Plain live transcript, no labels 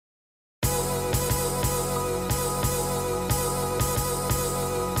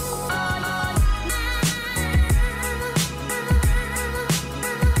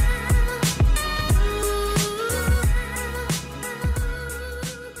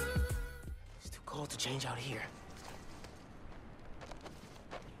change out here.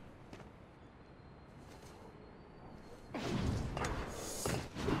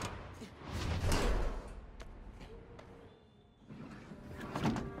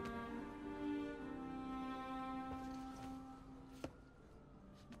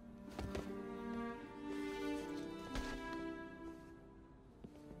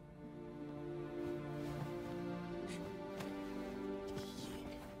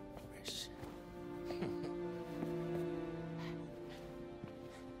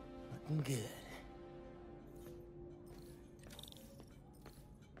 Good.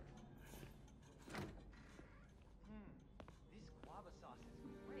 This guava sauce is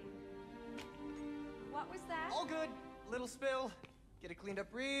great. What was that? All good. Little spill. Get it cleaned up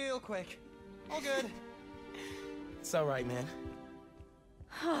real quick. All good. It's all right, man.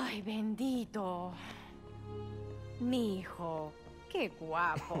 Ay, bendito. Mi hijo. Qué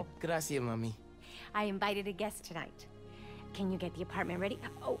guapo. Gracias, mami. I invited a guest tonight. Can you get the apartment ready?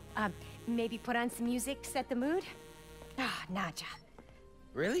 Oh, maybe put on some music, set the mood? Ah, Naja.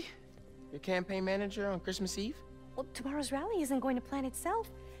 Really? Your campaign manager on Christmas Eve? Well, tomorrow's rally isn't going to plan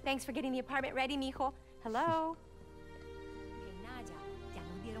itself. Thanks for getting the apartment ready, mijo. Hello? Hey, Naja, ¿ya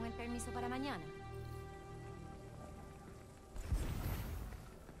nos dieron el permiso para mañana?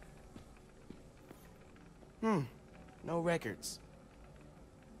 No records.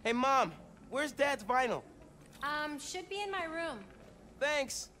 Hey, Mom, where's Dad's vinyl? Should be in my room.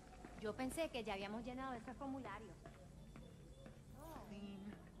 Thanks. Yo pensé que ya habíamos llenado ese formulario.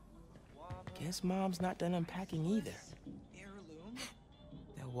 Guess Mom's not done unpacking either. Heirloom?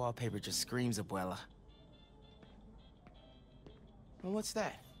 That wallpaper just screams Abuela. Well, what's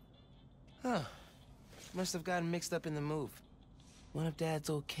that? Huh. Must have gotten mixed up in the move. One of Dad's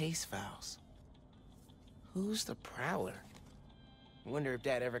old case files. Who's the Prowler? Wonder if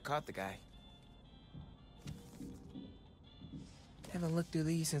Dad ever caught the guy. Haven't looked through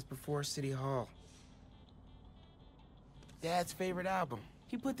these since before City Hall. Dad's favorite album.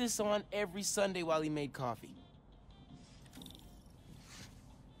 He put this on every Sunday while he made coffee.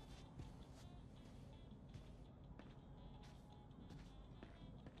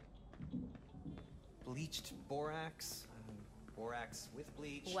 Bleached borax. Borax with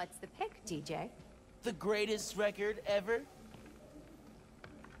bleach. What's the pick, DJ? The greatest record ever?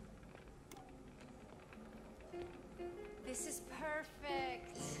 This is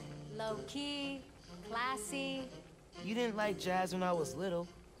perfect. Low-key, classy. You didn't like jazz when I was little.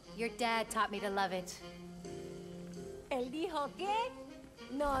 Your dad taught me to love it. ¿Él dijo qué?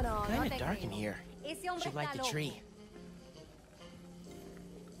 No, no, no Kinda te dark in creo. here. Ese hombre Should está like the loco. tree.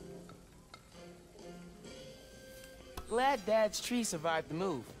 Glad Dad's tree survived the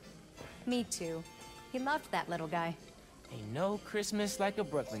move. Me too. He loved that little guy. Ain't no Christmas like a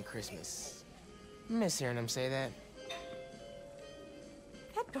Brooklyn Christmas. Miss hearing him say that.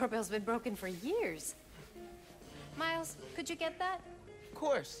 That doorbell's been broken for years. Miles, could you get that? Of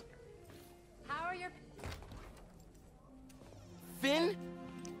course. How are your... Finn?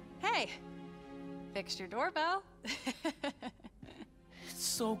 Hey! Fixed your doorbell. It's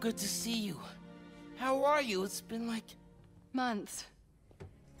so good to see you. How are you? It's been like... Months.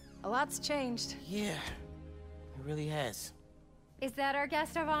 A lot's changed. Yeah, it really has. Is that our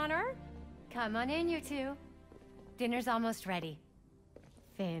guest of honor? Come on in, you two. Dinner's almost ready.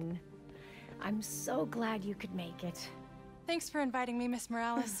 Finn, I'm so glad you could make it. Thanks for inviting me, Miss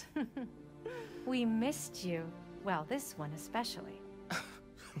Morales. We missed you. Well, this one especially.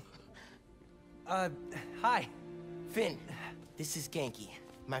 Hi. Finn, this is Genki,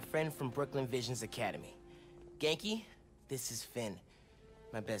 my friend from Brooklyn Visions Academy. Genki, this is Finn,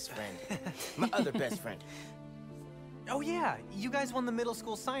 my best friend. My other best friend. Oh yeah, you guys won the middle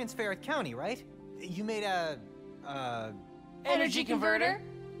school science fair at County, right? You made a... Energy converter?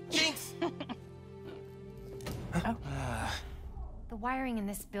 Jinx! The wiring in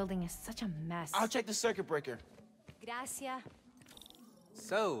this building is such a mess. I'll check the circuit breaker. Gracias.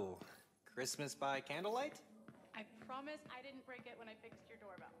 So, Christmas by candlelight? I promise I didn't break it when I fixed your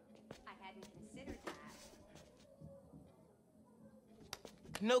doorbell. I hadn't considered that.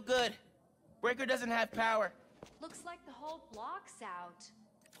 No good. Breaker doesn't have power. Looks like the whole block's out.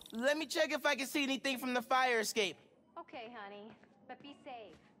 Let me check if I can see anything from the fire escape. Okay, honey, but be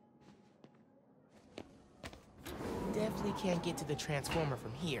safe. Definitely can't get to the transformer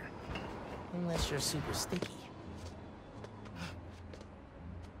from here. Unless you're super sticky.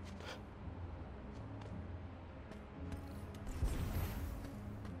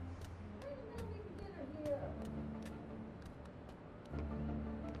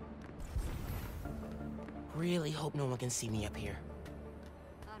 Really hope no one can see me up here.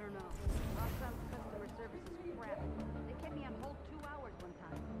 I don't know. Last time the customer service is crap. They kept me on hold 2 hours one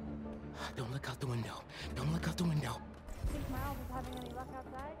time. Don't look out the window. Don't look out the window. Think Miles is having any luck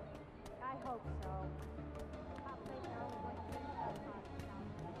outside? I hope so. Hot place are always like this outside.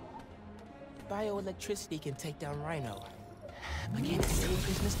 Bioelectricity can take down Rhino. But can it save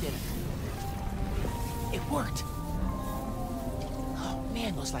Christmas dinner? It worked! Oh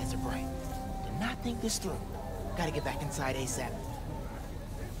man, those lights are bright. Did not think this through. Gotta get back inside ASAP.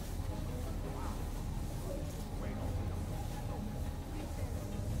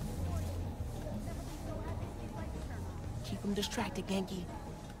 Keep them distracted, Genki.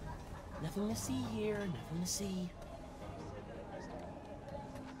 Nothing to see here, nothing to see.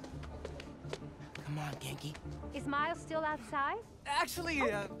 Come on, Genki. Is Miles still outside? Actually,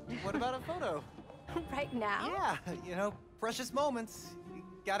 what about a photo? Right now? Yeah, you know, precious moments. You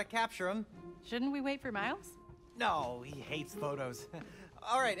gotta capture them. Shouldn't we wait for Miles? No, he hates photos.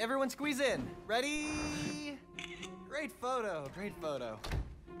 All right, everyone squeeze in. Ready? Great photo, great photo.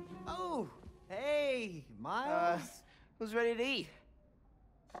 Oh, hey, Miles. Who's ready to eat?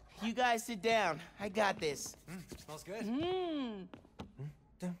 You guys sit down. I got this. Smells good.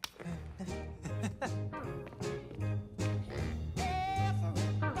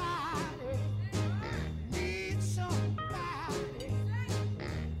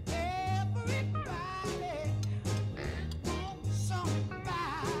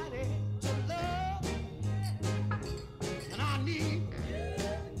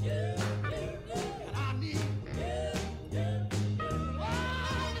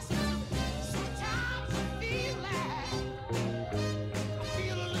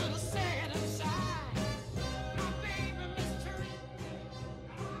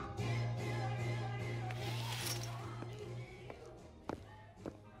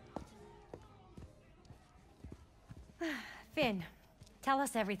 Finn, tell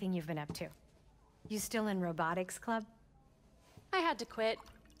us everything you've been up to. You still in robotics club? I had to quit,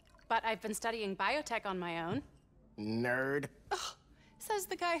 but I've been studying biotech on my own. Nerd. Says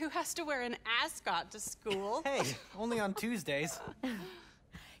the guy who has to wear an ascot to school. Hey, only on Tuesdays.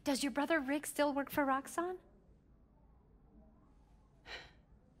 Does your brother Rick still work for Roxxon?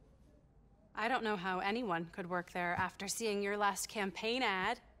 I don't know how anyone could work there after seeing your last campaign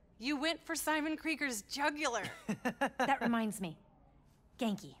ad. You went for Simon Krieger's jugular. That reminds me.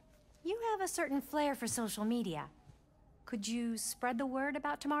 Genki, you have a certain flair for social media. Could you spread the word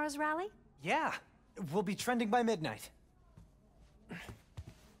about tomorrow's rally? Yeah, we'll be trending by midnight.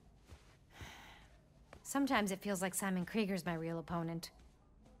 Sometimes it feels like Simon Krieger's my real opponent.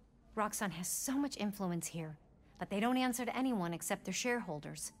 Roxxon has so much influence here, but they don't answer to anyone except their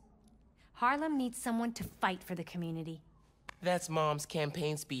shareholders. Harlem needs someone to fight for the community. That's Mom's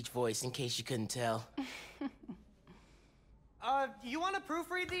campaign speech voice, in case you couldn't tell. You want to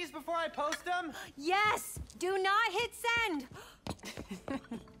proofread these before I post them? Yes! Do not hit send!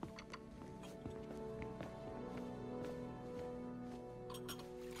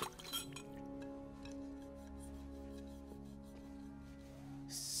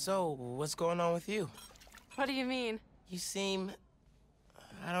 So, what's going on with you? What do you mean? You seem...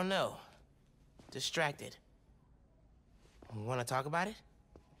 I don't know. Distracted. Want to talk about it?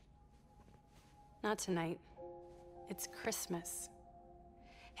 Not tonight. It's Christmas.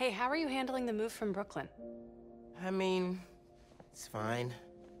 Hey, how are you handling the move from Brooklyn? I mean, it's fine.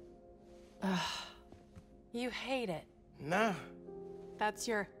 You hate it. Nah. That's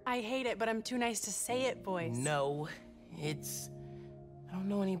your I hate it, but I'm too nice to say it voice. No, it's... I don't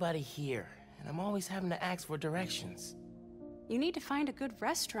know anybody here, and I'm always having to ask for directions. You need to find a good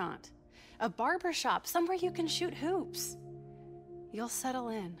restaurant. A barber shop, somewhere you can shoot hoops. You'll settle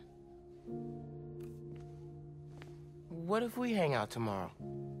in. What if we hang out tomorrow?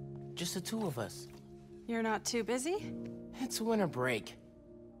 Just the two of us. You're not too busy? It's winter break.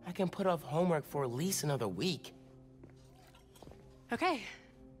 I can put off homework for at least another week. Okay,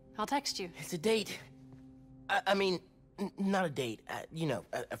 I'll text you. It's a date. I mean, not a date. You know,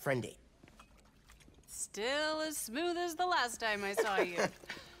 a friend date. Still as smooth as the last time I saw you.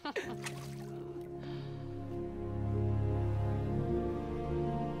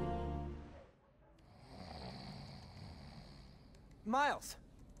 Miles,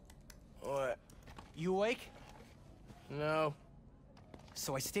 What? you awake? No.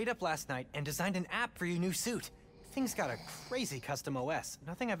 So I stayed up last night and designed an app for your new suit. Thing's got a crazy custom OS,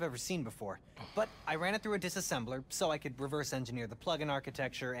 nothing I've ever seen before. But I ran it through a disassembler so I could reverse engineer the plugin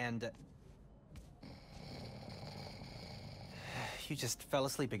architecture and... You just fell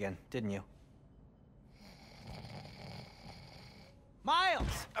asleep again, didn't you?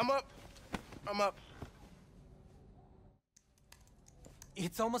 Miles! I'm up. I'm up.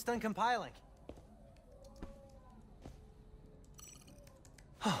 It's almost done compiling.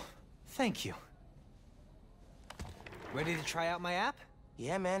 Thank you. Ready to try out my app?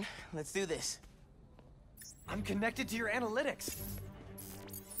 Yeah, man. Let's do this. I'm connected to your analytics.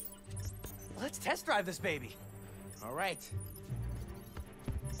 Let's test drive this baby. All right.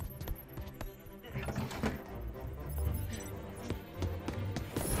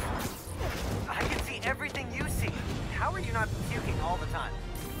 I can see everything you see. How are you not puking all the time?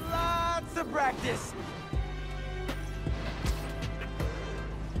 Lots of practice.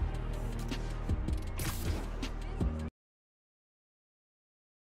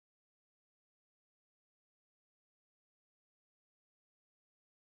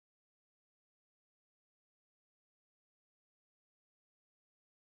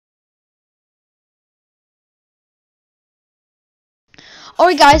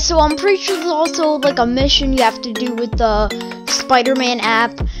 Alright guys, so I'm pretty sure there's also like a mission you have to do with the Spider-Man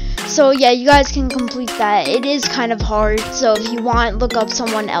app. So yeah, you guys can complete that. It is kind of hard, so if you want, look up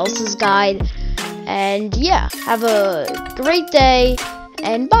someone else's guide. And yeah, have a great day,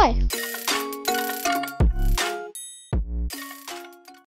 and bye.